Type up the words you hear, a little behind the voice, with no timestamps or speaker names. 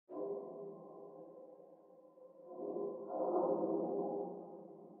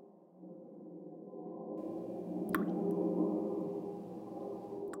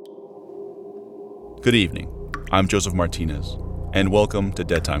Good evening. I'm Joseph Martinez, and welcome to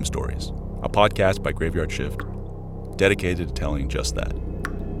Dead Time Stories, a podcast by Graveyard Shift, dedicated to telling just that.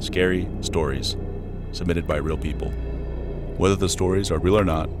 Scary stories submitted by real people. Whether the stories are real or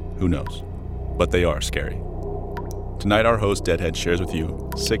not, who knows? But they are scary. Tonight, our host, Deadhead, shares with you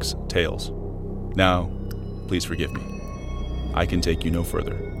 6 tales. Now, please forgive me. I can take you no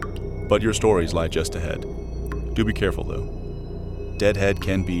further, but your stories lie just ahead. Do be careful, though. Deadhead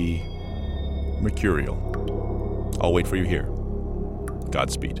can be mercurial. I'll wait for you here.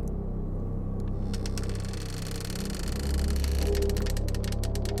 Godspeed.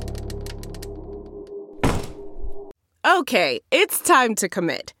 Okay, it's time to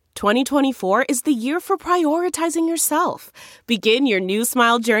commit. 2024 is the year for prioritizing yourself. Begin your new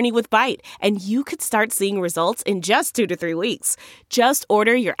smile journey with Byte, and you could start seeing results in just 2 to 3 weeks. Just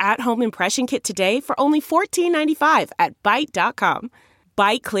order your at-home impression kit today for only $14.95 at Byte.com.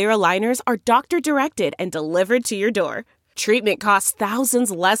 Byte Clear aligners are doctor-directed and delivered to your door. Treatment costs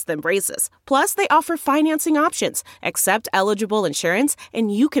thousands less than braces. Plus, they offer financing options, accept eligible insurance,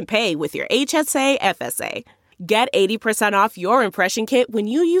 and you can pay with your HSA FSA. Get 80% off your impression kit when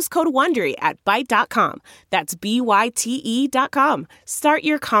you use code WONDERY at Byte.com. That's BYTE.com. Start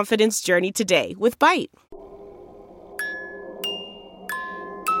your confidence journey today with Byte.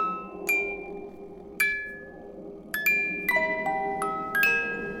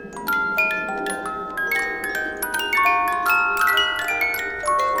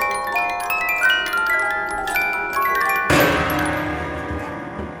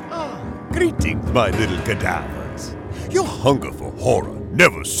 Greetings, my little cadavers. Your hunger for horror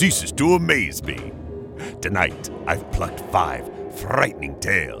never ceases to amaze me. Tonight, I've plucked 5 frightening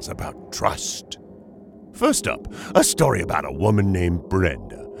tales about trust. First up, a story about a woman named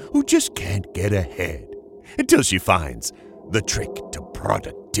Brenda who just can't get ahead until she finds the trick to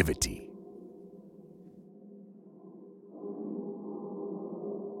productivity.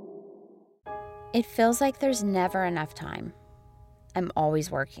 It feels like there's never enough time. I'm always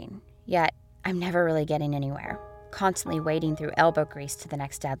working. Yet, I'm never really getting anywhere, constantly wading through elbow grease to the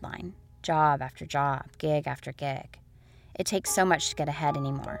next deadline. Job after job, gig after gig. It takes so much to get ahead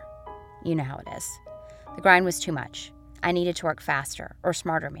anymore. You know how it is. The grind was too much. I needed to work faster, or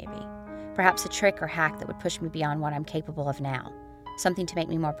smarter maybe. Perhaps a trick or hack that would push me beyond what I'm capable of now. Something to make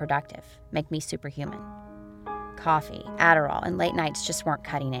me more productive, make me superhuman. Coffee, Adderall, and late nights just weren't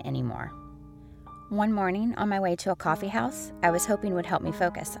cutting it anymore. One morning, on my way to a coffee house I was hoping would help me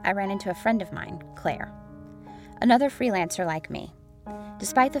focus, I ran into a friend of mine, Claire. Another freelancer like me.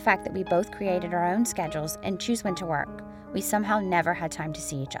 Despite the fact that we both created our own schedules and choose when to work, we somehow never had time to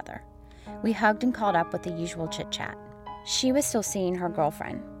see each other. We hugged and called up with the usual chit-chat. She was still seeing her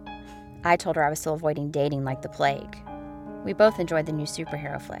girlfriend. I told her I was still avoiding dating like the plague. We both enjoyed the new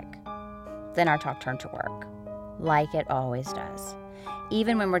superhero flick. Then our talk turned to work, like it always does.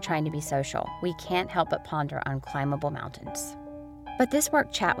 Even when we're trying to be social, we can't help but ponder unclimbable mountains. But this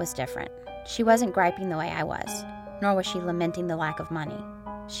work chat was different. She wasn't griping the way I was, nor was she lamenting the lack of money.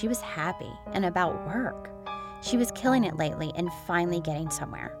 She was happy and about work. She was killing it lately and finally getting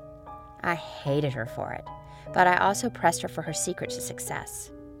somewhere. I hated her for it, but I also pressed her for her secret to success.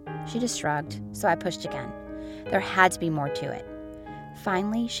 She just shrugged, so I pushed again. There had to be more to it.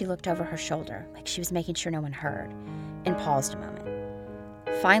 Finally, she looked over her shoulder, like she was making sure no one heard, and paused a moment.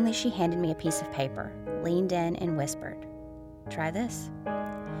 Finally, she handed me a piece of paper, leaned in, and whispered, "Try this."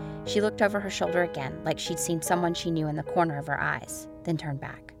 She looked over her shoulder again, like she'd seen someone she knew in the corner of her eyes, then turned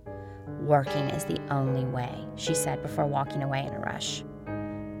back. "Working is the only way," she said before walking away in a rush.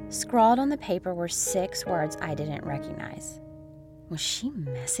 Scrawled on the paper were 6 words I didn't recognize. Was she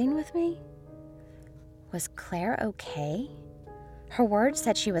messing with me? Was Claire okay? Her words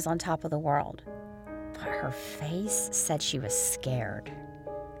said she was on top of the world, but her face said she was scared.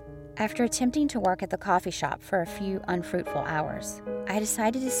 After attempting to work at the coffee shop for a few unfruitful hours, I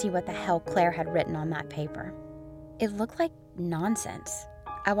decided to see what the hell Claire had written on that paper. It looked like nonsense.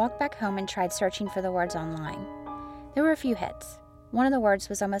 I walked back home and tried searching for the words online. There were a few hits. One of the words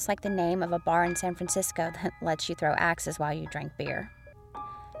was almost like the name of a bar in San Francisco that lets you throw axes while you drink beer.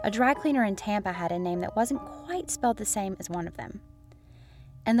 A dry cleaner in Tampa had a name that wasn't quite spelled the same as one of them.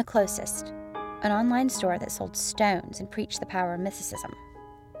 And the closest, an online store that sold stones and preached the power of mysticism.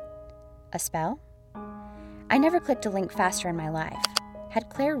 A spell? I never clicked a link faster in my life. Had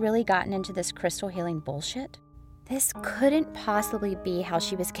Claire really gotten into this crystal healing bullshit? This couldn't possibly be how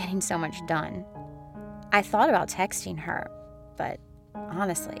she was getting so much done. I thought about texting her, but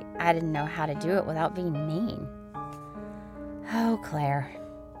honestly, I didn't know how to do it without being mean. Oh, Claire.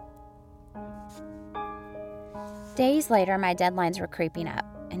 Days later, my deadlines were creeping up.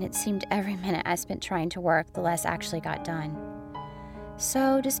 and it seemed every minute I spent trying to work, the less actually got done.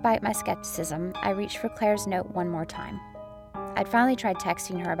 So, despite my skepticism, I reached for Claire's note one more time. I'd finally tried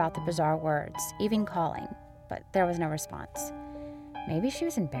texting her about the bizarre words, even calling, but there was no response. Maybe she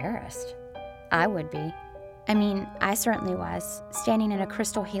was embarrassed. I would be. I certainly was, standing in a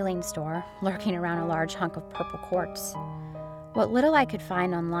crystal healing store, lurking around a large hunk of purple quartz. What little I could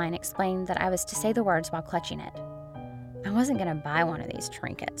find online explained that I was to say the words while clutching it. I wasn't going to buy one of these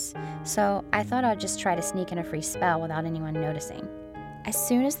trinkets, so I thought I'd just try to sneak in a free spell without anyone noticing. As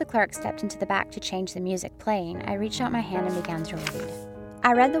soon as the clerk stepped into the back to change the music playing, I reached out my hand and began to read.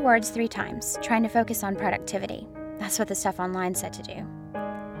 I read the words 3 times, trying to focus on productivity. That's what the stuff online said to do.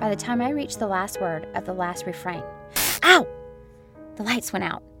 By the time I reached the last word of the last refrain, ow! The lights went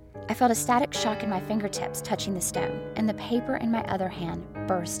out. I felt a static shock in my fingertips touching the stone, and the paper in my other hand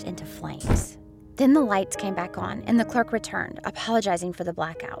burst into flames. Then the lights came back on, and the clerk returned, apologizing for the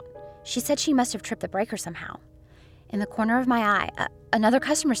blackout. She said she must have tripped the breaker somehow. In the corner of my eye, another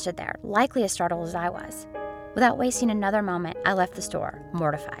customer stood there, likely as startled as I was. Without wasting another moment, I left the store,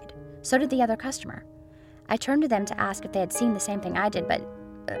 mortified. So did the other customer. I turned to them to ask if they had seen the same thing I did, but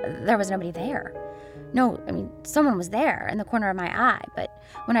there was nobody there. No, someone was there in the corner of my eye, but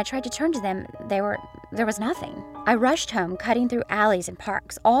when I tried to turn to them, there was nothing. I rushed home, cutting through alleys and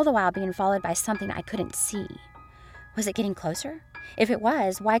parks, all the while being followed by something I couldn't see. Was it getting closer? If it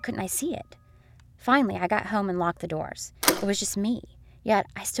was, why couldn't I see it? Finally, I got home and locked the doors. It was just me, yet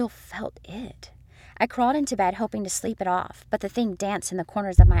I still felt it. I crawled into bed hoping to sleep it off, but the thing danced in the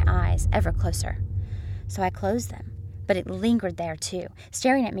corners of my eyes, ever closer. So I closed them, but it lingered there too,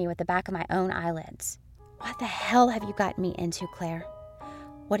 staring at me with the back of my own eyelids. What the hell have you gotten me into, Claire?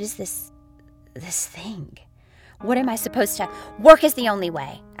 What is this thing? What am I supposed to... Work is the only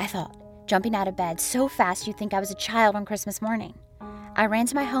way, I thought, jumping out of bed so fast you'd think I was a child on Christmas morning. I ran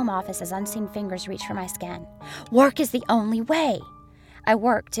to my home office as unseen fingers reached for my skin. Work is the only way. I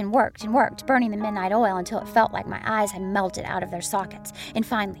worked and worked and worked, burning the midnight oil until it felt like my eyes had melted out of their sockets. And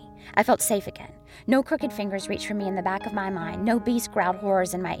finally, I felt safe again. No crooked fingers reached for me in the back of my mind, no beast growled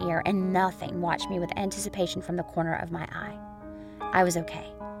horrors in my ear, and nothing watched me with anticipation from the corner of my eye. I was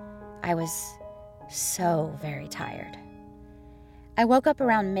okay. I was so very tired. I woke up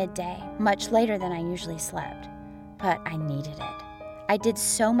around midday, much later than I usually slept, but I needed it. I did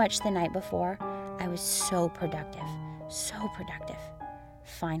so much the night before. I was so productive.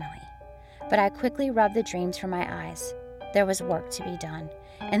 Finally. But I quickly rubbed the dreams from my eyes. There was work to be done,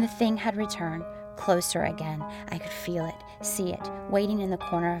 and the thing had returned, closer again. I could feel it, see it, waiting in the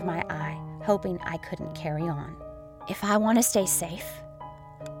corner of my eye, hoping I couldn't carry on. If I want to stay safe,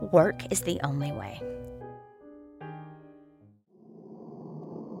 work is the only way.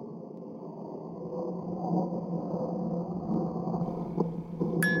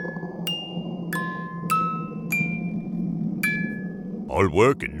 All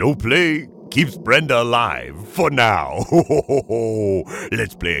work and no play keeps Brenda alive for now.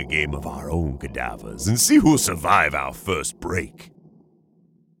 Let's play a game of our own cadavers and see who'll survive our first break.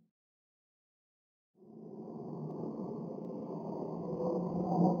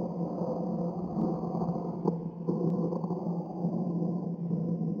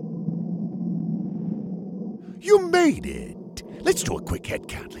 You made it. Let's do a quick head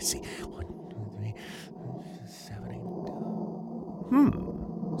count. Let's see. 1, 2, 3, 7,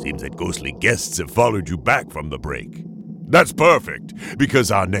 8. Seems that ghostly guests have followed you back from the break. That's perfect,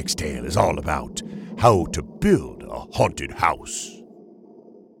 because our next tale is all about how to build a haunted house.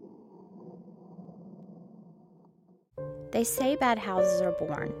 They say bad houses are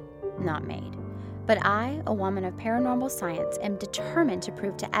born, not made. But I, a woman of paranormal science, am determined to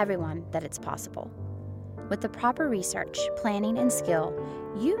prove to everyone that it's possible. With the proper research, planning, and skill,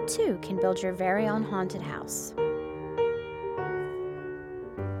 you too can build your very own haunted house.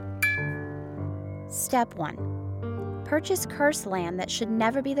 Step 1. Purchase cursed land that should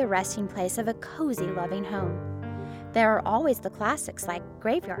never be the resting place of a cozy, loving home. There are always the classics like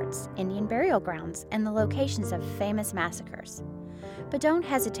graveyards, Indian burial grounds, and the locations of famous massacres. But don't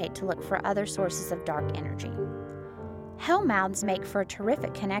hesitate to look for other sources of dark energy. Hell mouths make for a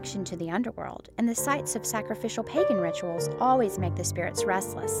terrific connection to the underworld, and the sites of sacrificial pagan rituals always make the spirits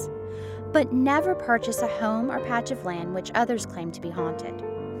restless. But never purchase a home or patch of land which others claim to be haunted.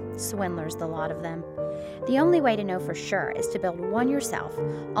 Swindlers, the lot of them. The only way to know for sure is to build one yourself,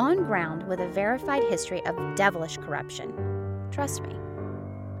 on ground with a verified history of devilish corruption. Trust me.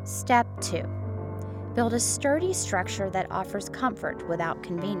 Step 2. Build a sturdy structure that offers comfort without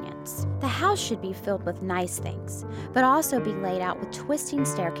convenience. The house should be filled with nice things, but also be laid out with twisting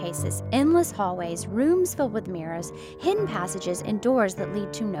staircases, endless hallways, rooms filled with mirrors, hidden passages, and doors that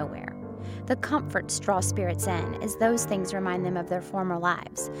lead to nowhere. The comforts draw spirits in, as those things remind them of their former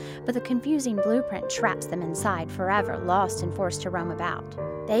lives, but the confusing blueprint traps them inside forever, lost and forced to roam about.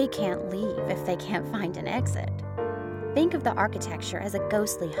 They can't leave if they can't find an exit. Think of the architecture as a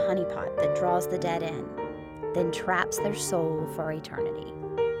ghostly honeypot that draws the dead in, then traps their soul for eternity.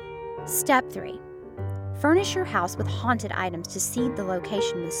 Step 3. Furnish your house with haunted items to seed the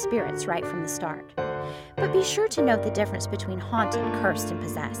location with spirits right from the start. But be sure to note the difference between haunted, cursed, and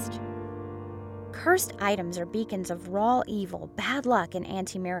possessed. Cursed items are beacons of raw evil, bad luck, and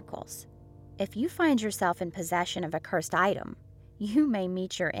anti-miracles. If you find yourself in possession of a cursed item, you may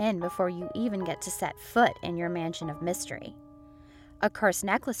meet your end before you even get to set foot in your mansion of mystery. A cursed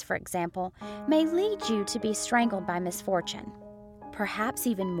necklace, for example, may lead you to be strangled by misfortune. Perhaps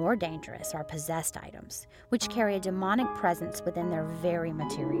even more dangerous are possessed items, which carry a demonic presence within their very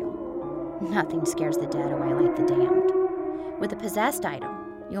material. Nothing scares the dead away like the damned. With a possessed item,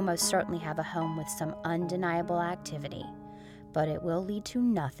 you'll most certainly have a home with some undeniable activity, but it will lead to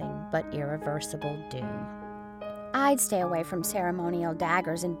nothing but irreversible doom. I'd stay away from ceremonial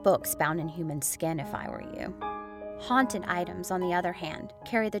daggers and books bound in human skin if I were you. Haunted items, on the other hand,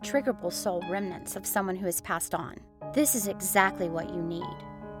 carry the triggerable soul remnants of someone who has passed on. This is exactly what you need.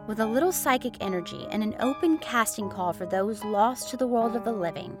 With a little psychic energy and an open casting call for those lost to the world of the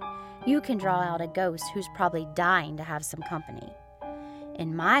living, you can draw out a ghost who's probably dying to have some company.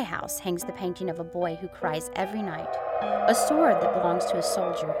 In my house hangs the painting of a boy who cries every night, a sword that belongs to a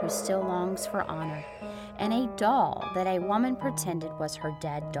soldier who still longs for honor, and a doll that a woman pretended was her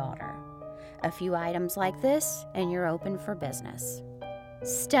dead daughter. A few items like this, and you're open for business.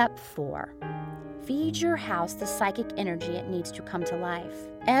 Step 4. Feed your house the psychic energy it needs to come to life.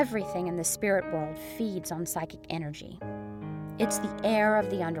 Everything in the spirit world feeds on psychic energy. It's the air of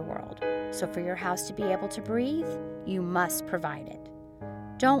the underworld, so for your house to be able to breathe, you must provide it.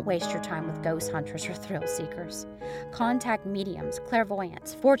 Don't waste your time with ghost hunters or thrill seekers. Contact mediums,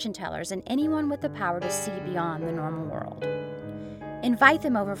 clairvoyants, fortune tellers, and anyone with the power to see beyond the normal world. Invite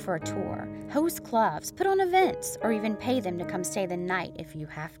them over for a tour, host clubs, put on events, or even pay them to come stay the night if you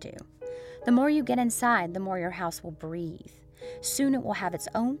have to. The more you get inside, the more your house will breathe. Soon it will have its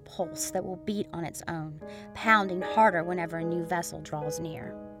own pulse that will beat on its own, pounding harder whenever a new vessel draws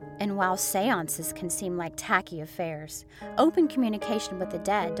near. And while seances can seem like tacky affairs, open communication with the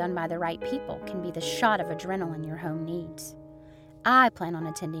dead done by the right people can be the shot of adrenaline your home needs. I plan on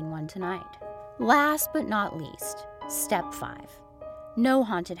attending one tonight. Last but not least, step 5. No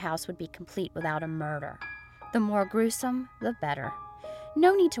haunted house would be complete without a murder. The more gruesome, the better.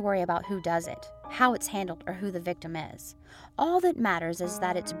 No need to worry about who does it, how it's handled, or who the victim is. All that matters is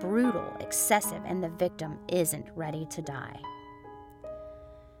that it's brutal, excessive, and the victim isn't ready to die.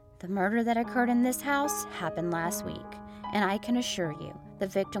 The murder that occurred in this house happened last week, and I can assure you the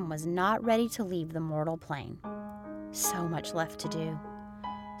victim was not ready to leave the mortal plane. So much left to do.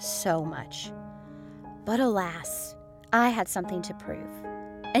 So much. But alas, I had something to prove.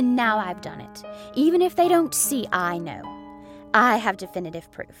 And now I've done it. Even if they don't see, I know. I have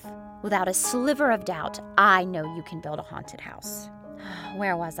definitive proof. Without a sliver of doubt, I know you can build a haunted house.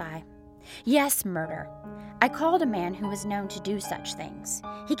 Where was I? Yes, murder. I called a man who was known to do such things.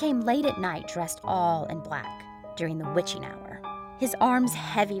 He came late at night dressed all in black during the witching hour. His arms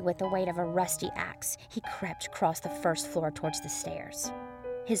heavy with the weight of a rusty axe, he crept across the first floor towards the stairs.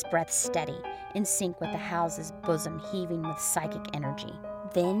 His breath steady, in sync with the house's bosom heaving with psychic energy.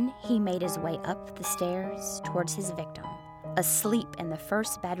 Then he made his way up the stairs towards his victim, asleep in the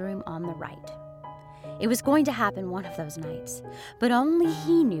first bedroom on the right. It was going to happen one of those nights, but only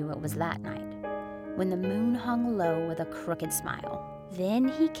he knew it was that night, when the moon hung low with a crooked smile. Then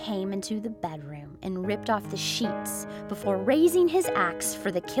he came into the bedroom and ripped off the sheets before raising his axe for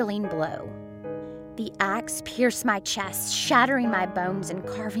the killing blow. The axe pierced my chest, shattering my bones and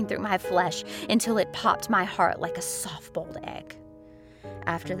carving through my flesh until it popped my heart like a soft-boiled egg.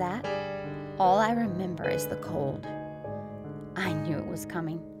 After that, all I remember is the cold. I knew it was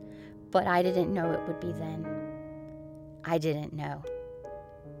coming, but I didn't know it would be then. I didn't know.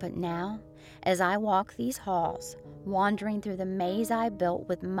 But now, as I walk these halls, wandering through the maze I built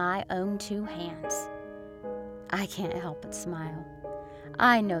with my own 2 hands, I can't help but smile.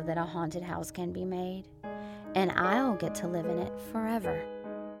 I know that a haunted house can be made, and I'll get to live in it forever.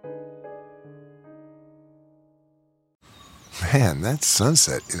 Man, that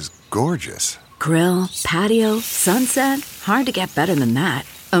sunset is gorgeous. Grill, patio, sunset, hard to get better than that.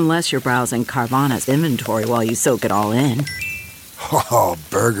 Unless you're browsing Carvana's inventory while you soak it all in. Oh,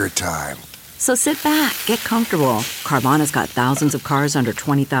 burger time. So sit back, get comfortable. Carvana's got thousands of cars under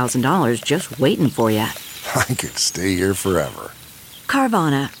 $20,000 just waiting for you. I could stay here forever.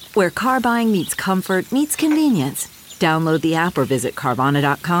 Carvana, where car buying meets comfort, meets convenience. Download the app or visit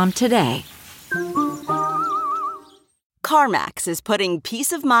Carvana.com today. CarMax is putting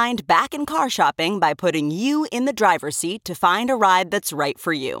peace of mind back in car shopping by putting you in the driver's seat to find a ride that's right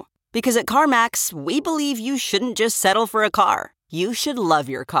for you. Because at CarMax, we believe you shouldn't just settle for a car. You should love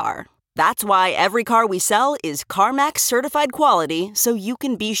your car. That's why every car we sell is CarMax certified quality, so you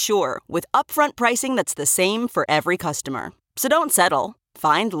can be sure with upfront pricing that's the same for every customer. So don't settle.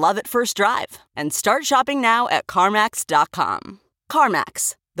 Find love at first drive and start shopping now at CarMax.com.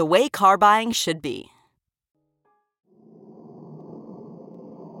 CarMax, the way car buying should be.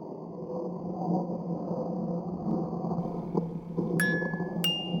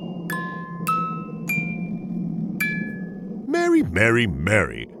 Mary, Mary,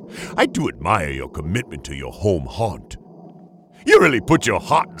 Mary, I do admire your commitment to your home haunt. You really put your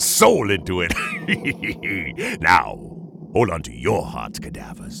heart and soul into it. Now, hold on to your hearts,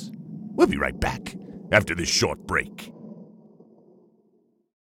 cadavers. We'll be right back after this short break.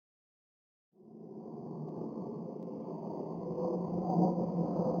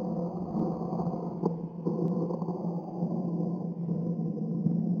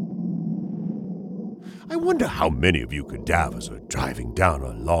 I wonder how many of you cadavers are driving down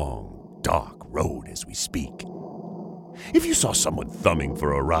a long, dark road as we speak. If you saw someone thumbing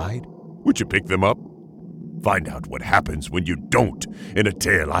for a ride, would you pick them up? Find out what happens when you don't in a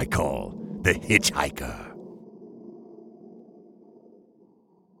tale I call The Hitchhiker.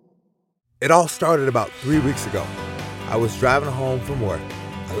 It all started about 3 weeks ago. I was driving home from work.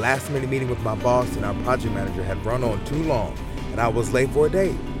 A last-minute meeting with my boss and our project manager had run on too long, and I was late for a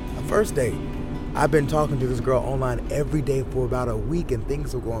date, a first date. I've been talking to this girl online every day for about a week, and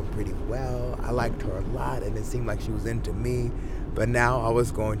things were going pretty well. I liked her a lot, and it seemed like she was into me, but now I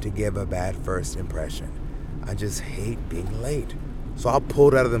was going to give a bad first impression. I just hate being late. So I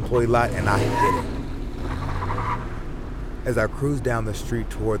pulled out of the employee lot, and I did it. As I cruised down the street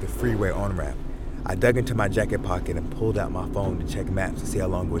toward the freeway on-ramp, I dug into my jacket pocket and pulled out my phone to check maps to see how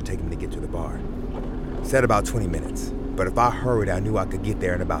long it would take me to get to the bar. It said about 20 minutes, but if I hurried, I knew I could get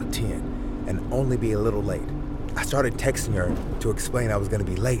there in about 10. And only be a little late. I started texting her to explain I was going to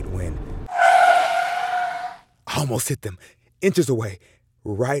be late when I almost hit them, inches away.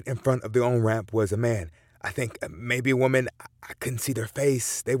 Right in front of the on-ramp was a man. I think maybe a woman. I couldn't see their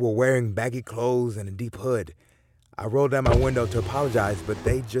face. They were wearing baggy clothes and a deep hood. I rolled down my window to apologize, but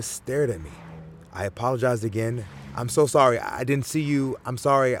they just stared at me. I apologized again. I'm so sorry. I didn't see you. I'm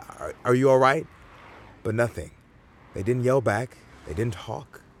sorry. Are you all right? But nothing. They didn't yell back. They didn't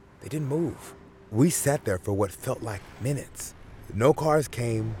talk. They didn't move. We sat there for what felt like minutes. No cars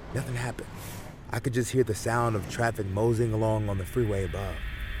came, nothing happened. I could just hear the sound of traffic moseying along on the freeway above.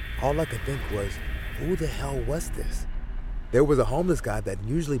 All I could think was, who the hell was this? There was a homeless guy that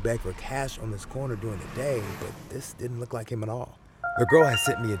usually begged for cash on this corner during the day, but this didn't look like him at all. The girl had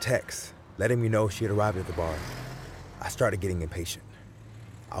sent me a text, letting me know she had arrived at the bar. I started getting impatient.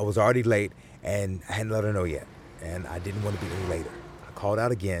 I was already late, and I hadn't let her know yet, and I didn't want to be any later. Called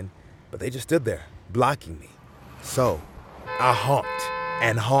out again, but they just stood there, blocking me. So I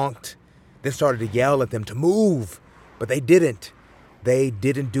honked, then started to yell at them to move, but they didn't. They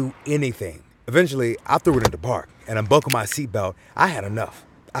didn't do anything. Eventually, I threw it in the park and unbuckled my seatbelt. I had enough.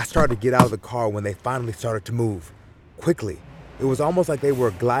 I started to get out of the car when they finally started to move. Quickly. It was almost like they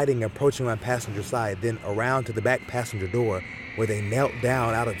were gliding, approaching my passenger side, then around to the back passenger door where they knelt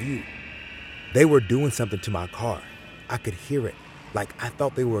down out of view. They were doing something to my car. I could hear it. Like I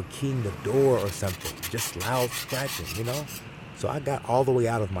thought they were keying the door or something, just loud scratching, you know? So I got all the way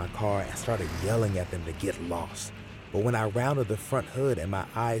out of my car and started yelling at them to get lost. But when I rounded the front hood and my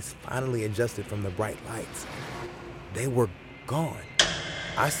eyes finally adjusted from the bright lights, they were gone.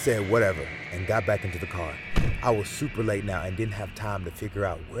 I said whatever and got back into the car. I was super late now and didn't have time to figure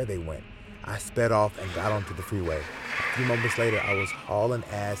out where they went. I sped off and got onto the freeway. A few moments later, I was hauling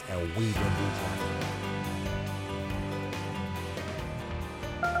ass and weaving through traffic.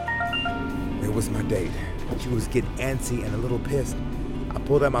 It was my date. She was getting antsy and a little pissed. I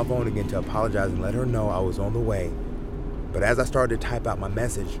pulled out my phone again to apologize and let her know I was on the way. But as I started to type out my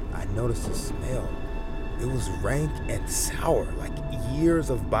message, I noticed a smell. It was rank and sour, like years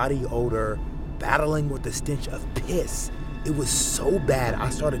of body odor battling with the stench of piss. It was so bad I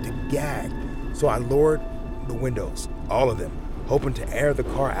started to gag. So I lowered the windows, all of them, hoping to air the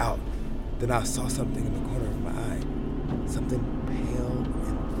car out. Then I saw something in the corner of my eye. Something pale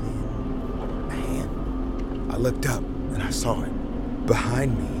and I looked up and I saw it.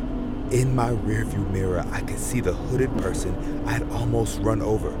 Behind me, in my rearview mirror, I could see the hooded person I had almost run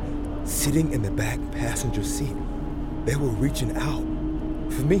over, sitting in the back passenger seat. They were reaching out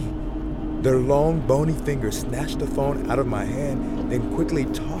for me. Their long, bony fingers snatched the phone out of my hand, then quickly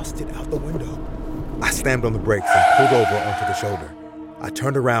tossed it out the window. I slammed on the brakes and pulled over onto the shoulder. I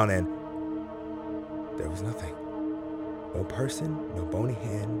turned around and there was nothing. No person, no bony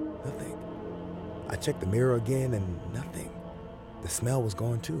hand, nothing. I checked the mirror again and nothing. The smell was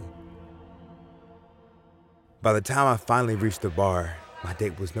gone too. By the time I finally reached the bar, my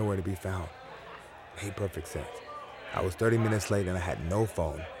date was nowhere to be found. Made perfect sense. I was 30 minutes late and I had no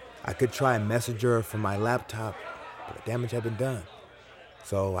phone. I could try and message her from my laptop, but the damage had been done.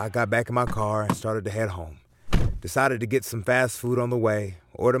 So I got back in my car and started to head home. Decided to get some fast food on the way,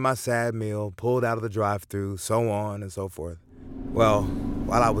 ordered my sad meal, pulled out of the drive-thru, so on and so forth. Well,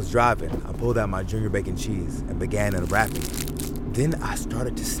 while I was driving, I pulled out my Junior Bacon cheese and began unwrapping it. Then I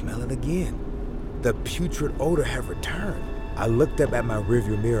started to smell it again. The putrid odor had returned. I looked up at my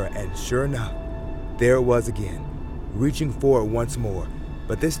rearview mirror and sure enough, there it was again, reaching for it once more.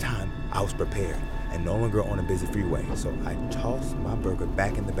 But this time, I was prepared and no longer on a busy freeway, so I tossed my burger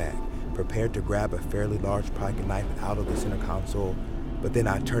back in the bag, prepared to grab a fairly large pocket knife out of the center console, but then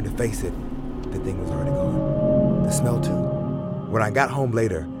I turned to face it. The thing was already gone. The smell too. When I got home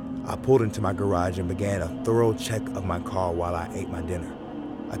later, I pulled into my garage and began a thorough check of my car while I ate my dinner.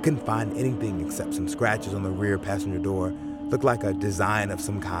 I couldn't find anything except some scratches on the rear passenger door. Looked like a design of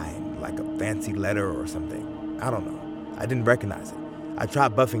some kind, like a fancy letter or something. I don't know. I didn't recognize it. I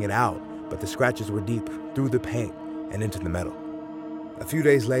tried buffing it out, but the scratches were deep through the paint and into the metal. A few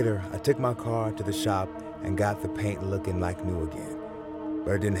days later, I took my car to the shop and got the paint looking like new again.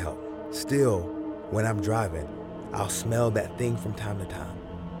 But it didn't help. Still, when I'm driving, I'll smell that thing from time to time.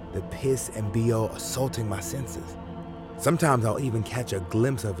 The piss and BO assaulting my senses. Sometimes I'll even catch a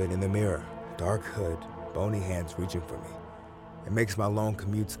glimpse of it in the mirror. Dark hood, bony hands reaching for me. It makes my long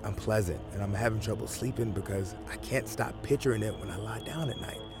commutes unpleasant, and I'm having trouble sleeping because I can't stop picturing it when I lie down at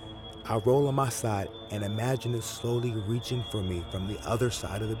night. I roll on my side and imagine it slowly reaching for me from the other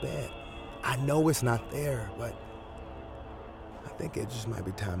side of the bed. I know it's not there, but I think it just might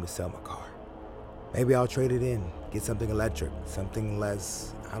be time to sell my car. Maybe I'll trade it in, get something electric, something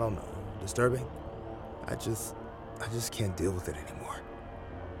less, I don't know, disturbing. I just can't deal with it anymore.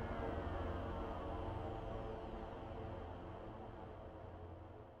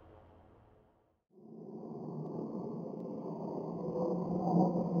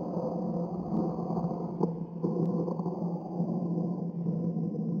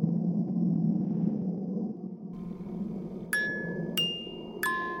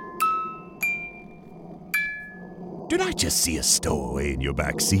 Did I just see a stowaway in your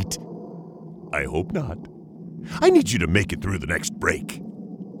back seat? I hope not. I need you to make it through the next break.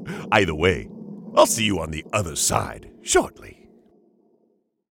 Either way, I'll see you on the other side shortly.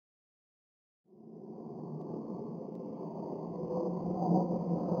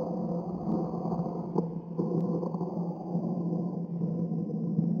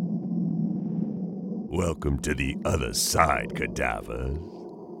 Welcome to the other side, cadavers.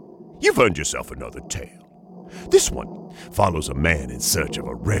 You've earned yourself another tale. This one follows a man in search of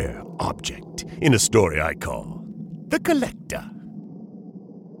a rare object in a story I call The Collector.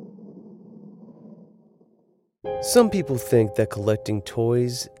 Some people think that collecting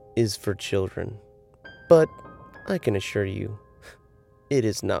toys is for children, but I can assure you, it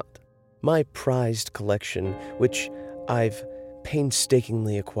is not. My prized collection, which I've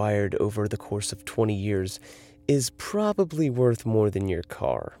painstakingly acquired over the course of 20 years, is probably worth more than your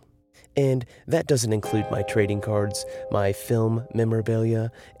car. And that doesn't include my trading cards, my film memorabilia,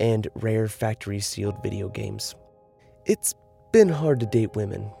 and rare factory-sealed video games. It's been hard to date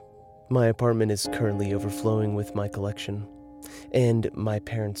women. My apartment is currently overflowing with my collection, and my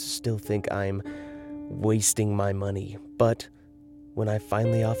parents still think I'm wasting my money. But when I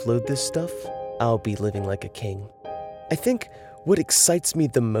finally offload this stuff, I'll be living like a king. I think what excites me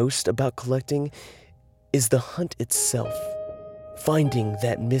the most about collecting is the hunt itself. Finding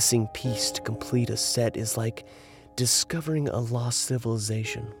that missing piece to complete a set is like discovering a lost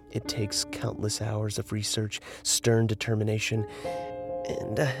civilization. It takes countless hours of research, stern determination,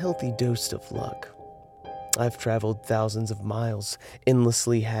 and a healthy dose of luck. I've traveled thousands of miles,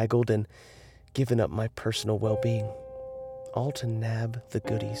 endlessly haggled, and given up my personal well-being, all to nab the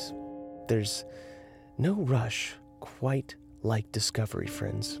goodies. There's no rush quite like discovery,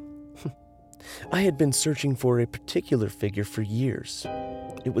 friends. I had been searching for a particular figure for years.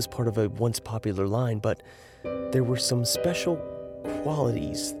 It was part of a once popular line, but there were some special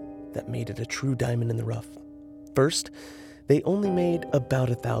qualities that made it a true diamond in the rough. First, they only made about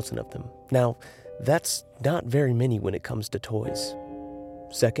 1,000 of them. Now, that's not very many when it comes to toys.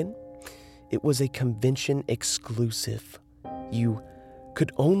 Second, it was a convention exclusive. You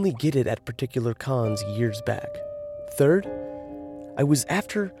could only get it at particular cons years back. Third, I was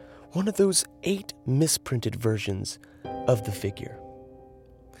after one of those 8 misprinted versions of the figure.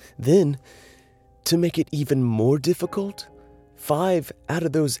 Then, to make it even more difficult, 5 out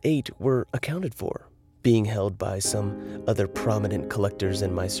of those 8 were accounted for, being held by some other prominent collectors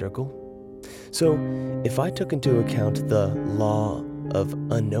in my circle. So, if I took into account the law of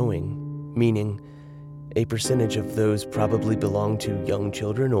unknowing, meaning a percentage of those probably belong to young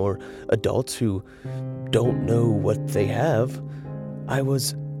children or adults who don't know what they have, I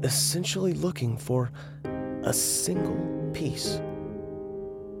was essentially looking for a single piece.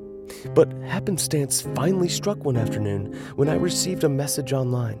 But happenstance finally struck one afternoon when I received a message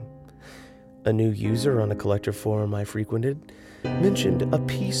online. A new user on a collector forum I frequented mentioned a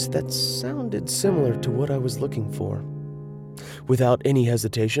piece that sounded similar to what I was looking for. Without any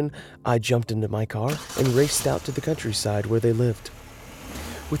hesitation, I jumped into my car and raced out to the countryside where they lived.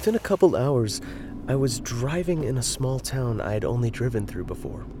 Within a couple hours, I was driving in a small town I had only driven through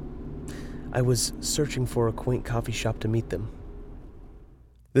before. I was searching for a quaint coffee shop to meet them.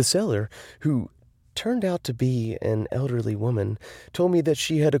 The seller, who turned out to be an elderly woman, told me that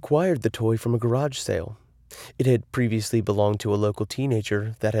she had acquired the toy from a garage sale. It had previously belonged to a local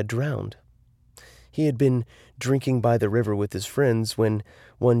teenager that had drowned. He had been drinking by the river with his friends when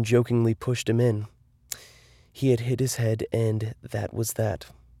one jokingly pushed him in. He had hit his head, and that was that.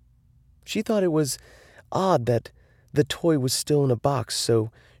 She thought it was odd that the toy was still in a box,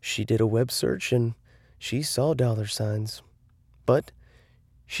 so she did a web search and she saw $signs. But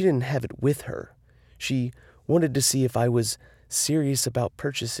she didn't have it with her. She wanted to see if I was serious about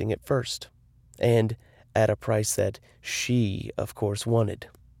purchasing it first, and at a price that she, of course, wanted.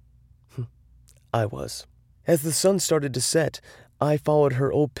 I was. As the sun started to set, I followed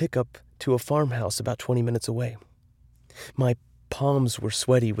her old pickup to a farmhouse about 20 minutes away. My palms were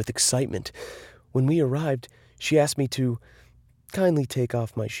sweaty with excitement. When we arrived, she asked me to kindly take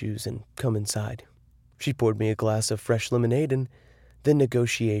off my shoes and come inside. She poured me a glass of fresh lemonade, and then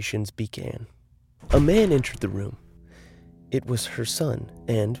negotiations began. A man entered the room. It was her son,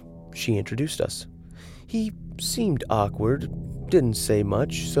 and she introduced us. He seemed awkward, didn't say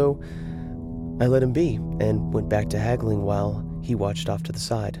much, so I let him be and went back to haggling while he watched off to the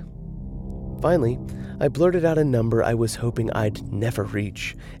side. Finally, I blurted out a number I was hoping I'd never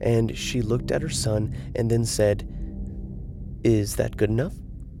reach, and she looked at her son and then said, "Is that good enough?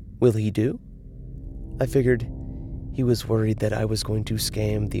 Will he do?" I figured he was worried that I was going to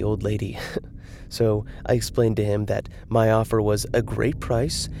scam the old lady, so I explained to him that my offer was a great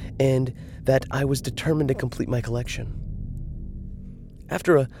price and that I was determined to complete my collection.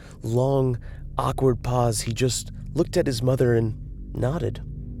 After a long, awkward pause, he just looked at his mother and nodded.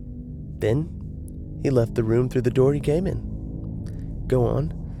 Then he left the room through the door he came in. "Go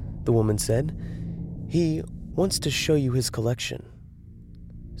on," the woman said. "He wants to show you his collection."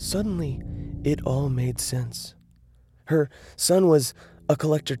 Suddenly, it all made sense. Her son was a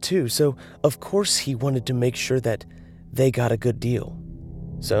collector too, so of course he wanted to make sure that they got a good deal.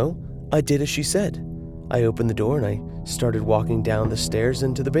 So I did as she said. I opened the door and I started walking down the stairs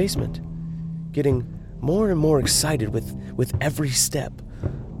into the basement, getting more and more excited with every step.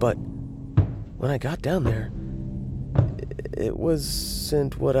 But when I got down there, it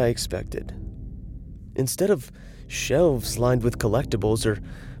wasn't what I expected. Instead of shelves lined with collectibles or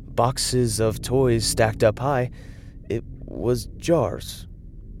boxes of toys stacked up high, it was jars.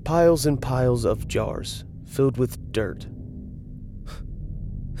 Piles and piles of jars filled with dirt.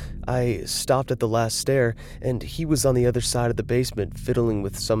 I stopped at the last stair, and he was on the other side of the basement fiddling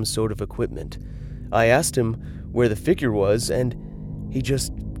with some sort of equipment. I asked him where the figure was, and he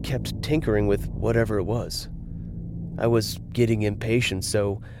just kept tinkering with whatever it was. I was getting impatient,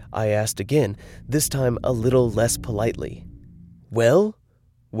 so I asked again, this time a little less politely. "Well,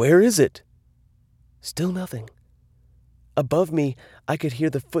 where is it?" Still nothing. Above me, I could hear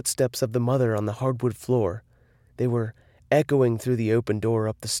the footsteps of the mother on the hardwood floor. They were echoing through the open door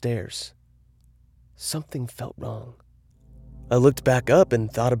up the stairs. Something felt wrong. I looked back up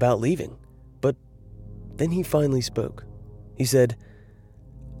and thought about leaving, but then he finally spoke. He said,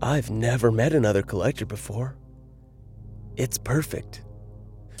 "I've never met another collector before. It's perfect."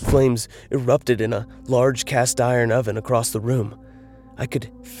 Flames erupted in a large cast iron oven across the room. I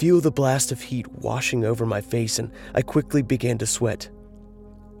could feel the blast of heat washing over my face, and I quickly began to sweat.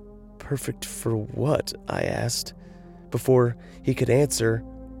 "Perfect for what?" I asked. Before he could answer,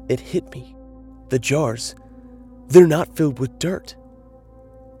 it hit me. The jars. they're not filled with dirt.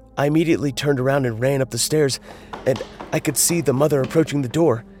 I immediately turned around and ran up the stairs, and I could see the mother approaching the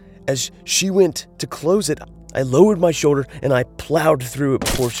door. As she went to close it, I lowered my shoulder and I plowed through it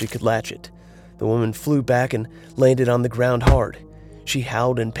before she could latch it. The woman flew back and landed on the ground hard. She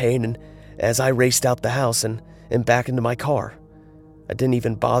howled in pain, and as I raced out the house and back into my car, I didn't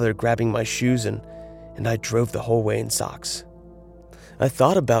even bother grabbing my shoes, and I drove the whole way in socks. I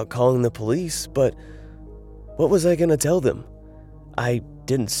thought about calling the police, but what was I going to tell them? I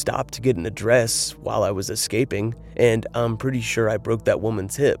didn't stop to get an address while I was escaping, and I'm pretty sure I broke that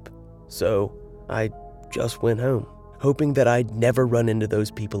woman's hip. So I just went home, hoping that I'd never run into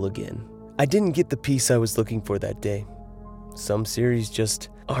those people again. I didn't get the piece I was looking for that day. Some series just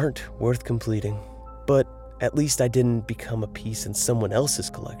aren't worth completing, but at least I didn't become a piece in someone else's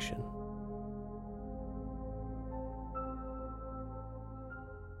collection.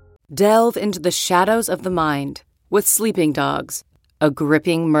 Delve into the shadows of the mind with Sleeping Dogs, a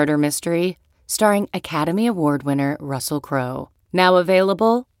gripping murder mystery starring Academy Award winner Russell Crowe. Now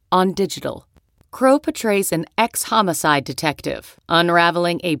available on digital. Crowe portrays an ex-homicide detective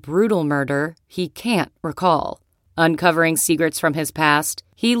unraveling a brutal murder he can't recall. Uncovering secrets from his past,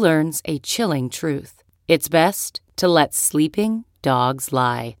 he learns a chilling truth. It's best to let sleeping dogs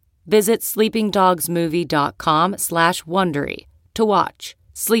lie. Visit sleepingdogsmovie.com/Wondery to watch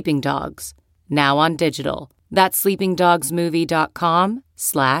Sleeping Dogs, now on digital. That's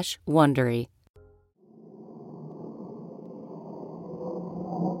sleepingdogsmovie.com/Wondery.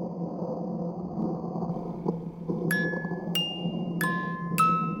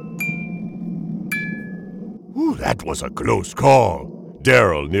 Ooh, that was a close call.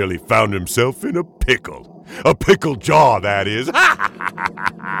 Daryl nearly found himself in a pickle. A pickle jaw, that is.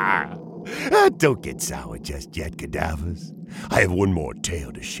 Don't get sour just yet, cadavers. I have one more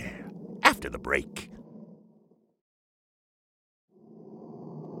tale to share after the break.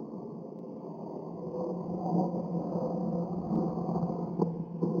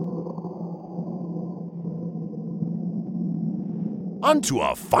 On to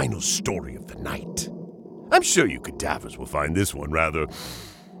our final story of the night. I'm sure you cadavers will find this one rather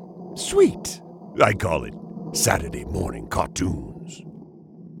sweet. I call it Saturday morning cartoons.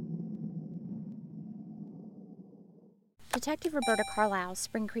 Detective Roberta Carlisle,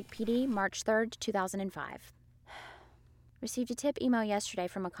 Spring Creek PD, March 3rd, 2005. Received a tip email yesterday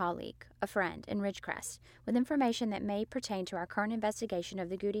from a colleague, a friend, in Ridgecrest, with information that may pertain to our current investigation of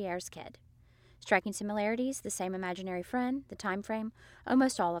the Gutierrez kid. Striking similarities, the same imaginary friend, the time frame,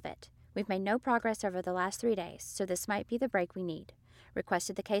 almost all of it. We've made no progress over the last 3 days, so this might be the break we need.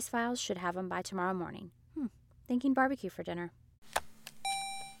 Requested the case files, should have them by tomorrow morning. Thinking barbecue for dinner.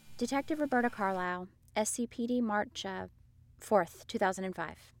 Detective Roberta Carlisle, SCPD, March 4th,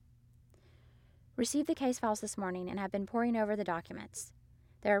 2005. Received the case files this morning and have been poring over the documents.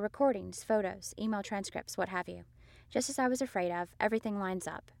 There are recordings, photos, email transcripts, what have you. Just as I was afraid of, everything lines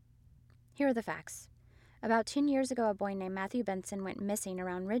up. Here are the facts. About 10 years ago, a boy named Matthew Benson went missing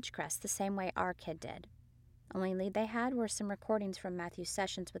around Ridgecrest the same way our kid did. Only lead they had were some recordings from Matthew's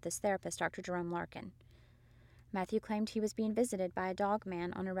sessions with his therapist, Dr. Jerome Larkin. Matthew claimed he was being visited by a dog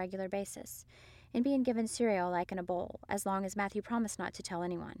man on a regular basis and being given cereal like in a bowl, as long as Matthew promised not to tell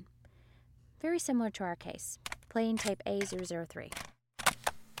anyone. Very similar to our case. Playing tape A003.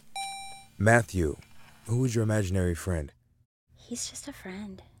 Matthew, who is your imaginary friend? He's just a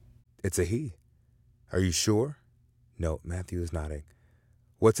friend. It's a he. Are you sure? No, Matthew is nodding.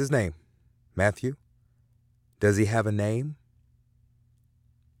 What's his name? Matthew? Does he have a name?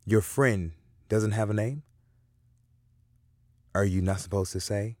 Your friend doesn't have a name? Are you not supposed to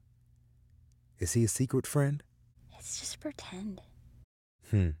say? Is he a secret friend? It's just pretend.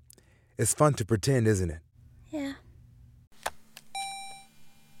 It's fun to pretend, isn't it? Yeah.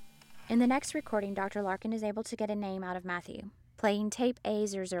 In the next recording, Dr. Larkin is able to get a name out of Matthew. Playing tape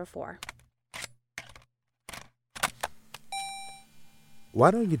A004. Why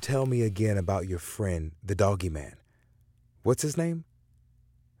don't you tell me again about your friend, the doggy man? What's his name?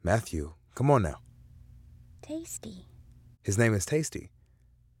 Matthew, come on now. Tasty. His name is Tasty.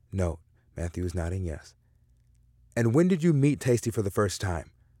 No, Matthew is nodding yes. And when did you meet Tasty for the first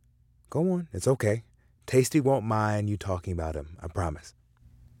time? Go on, it's okay. Tasty won't mind you talking about him, I promise.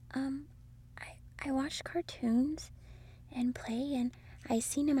 I watch cartoons and play, and I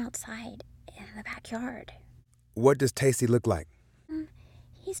seen him outside in the backyard. What does Tasty look like?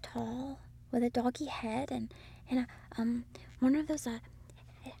 He's tall, with a doggy head, and one of those, it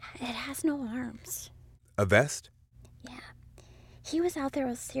has no arms. A vest? Yeah. He was out there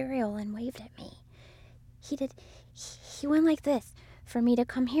with cereal and waved at me. He went like this for me to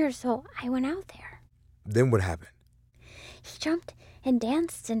come here, so I went out there. Then what happened? He jumped and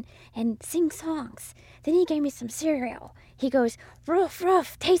danced and sing songs. Then he gave me some cereal. He goes, "Roof,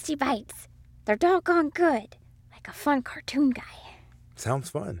 roof, tasty bites. They're doggone good." Like a fun cartoon guy. Sounds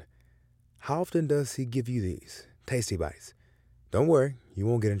fun. How often does he give you these tasty bites? Don't worry, you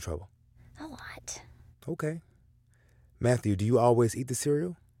won't get in trouble. A lot. Okay. Matthew, do you always eat the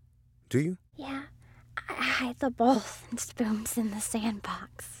cereal? Do you? Yeah, I hide the bowls and spoons in the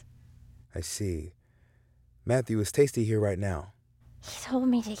sandbox. I see. Matthew, is Tasty here right now? He told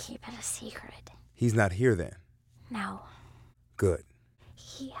me to keep it a secret. He's not here then? No. Good.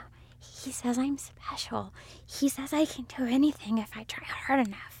 He says I'm special. He says I can do anything if I try hard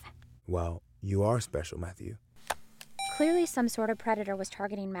enough. Well, you are special, Matthew. Clearly some sort of predator was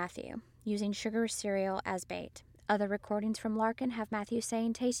targeting Matthew, using sugar cereal as bait. Other recordings from Larkin have Matthew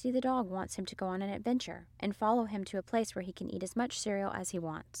saying Tasty the dog wants him to go on an adventure and follow him to a place where he can eat as much cereal as he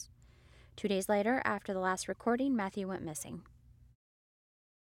wants. 2 days later, after the last recording, Matthew went missing.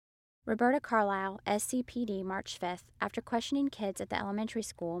 Roberta Carlisle, SCPD, March 5th. After questioning kids at the elementary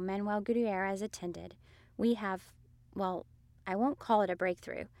school Manuel Gutierrez attended, we have, well, I won't call it a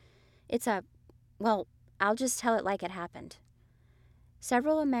breakthrough. I'll just tell it like it happened.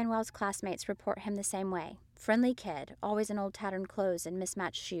 Several of Manuel's classmates report him the same way. Friendly kid, always in old tattered clothes and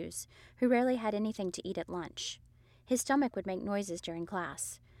mismatched shoes, who rarely had anything to eat at lunch. His stomach would make noises during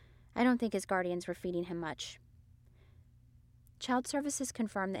class. I don't think his guardians were feeding him much. Child Services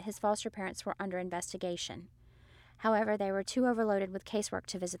confirmed that his foster parents were under investigation. However, they were too overloaded with casework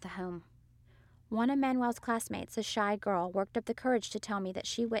to visit the home. One of Manuel's classmates, a shy girl, worked up the courage to tell me that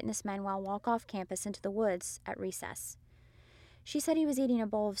she witnessed Manuel walk off campus into the woods at recess. She said he was eating a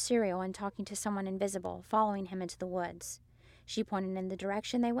bowl of cereal and talking to someone invisible, following him into the woods. She pointed in the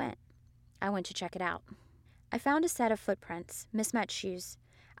direction they went. I went to check it out. I found a set of footprints, mismatched shoes.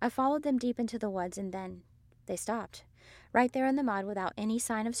 I followed them deep into the woods and then they stopped. Right there in the mud without any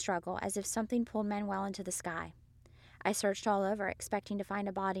sign of struggle, as if something pulled Manuel into the sky. I searched all over, expecting to find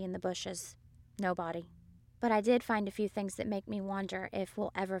a body in the bushes. No body. But I did find a few things that make me wonder if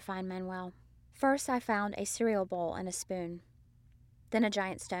we'll ever find Manuel. First, I found a cereal bowl and a spoon. Then a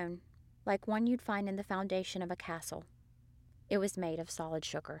giant stone, like one you'd find in the foundation of a castle. It was made of solid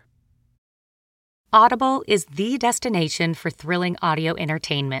sugar. Audible is the destination for thrilling audio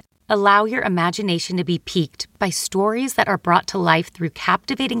entertainment. Allow your imagination to be piqued by stories that are brought to life through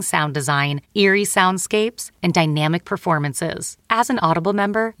captivating sound design, eerie soundscapes, and dynamic performances. As an Audible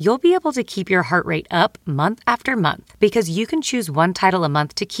member, you'll be able to keep your heart rate up month after month because you can choose one title a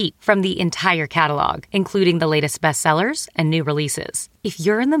month to keep from the entire catalog, including the latest bestsellers and new releases. If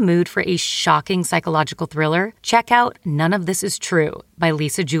you're in the mood for a shocking psychological thriller, check out None of This Is True by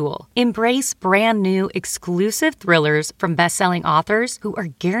Lisa Jewell. Embrace brand new, exclusive thrillers from best-selling authors who are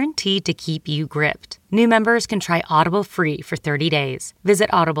guaranteed to keep you gripped. New members can try Audible free for 30 days. Visit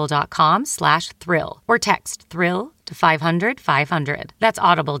audible.com/thrill or text thrill to 500-500. That's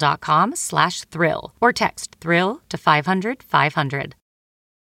audible.com/thrill or text thrill to 500-500.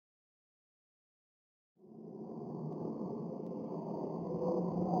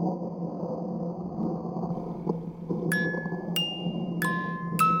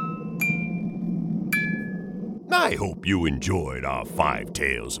 I hope you enjoyed our 5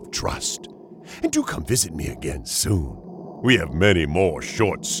 Tales of Trust. And do come visit me again soon. We have many more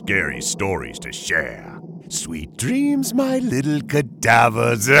short, scary stories to share. Sweet dreams, my little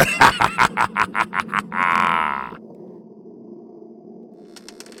cadavers.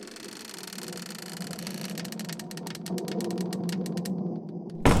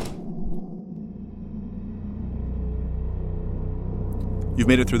 You've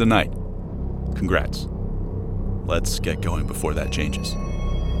made it through the night. Congrats. Let's get going before that changes.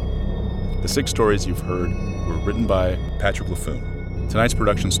 The 6 stories you've heard were written by Patrick LaFoon. Tonight's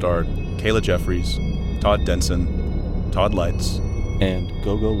production starred Kayla Jeffries, Todd Denson, Todd Lights, and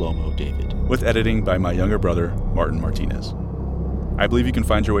Gogo Lomo David, with editing by my younger brother, Martin Martinez. I believe you can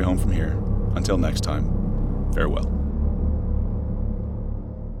find your way home from here. Until next time, farewell.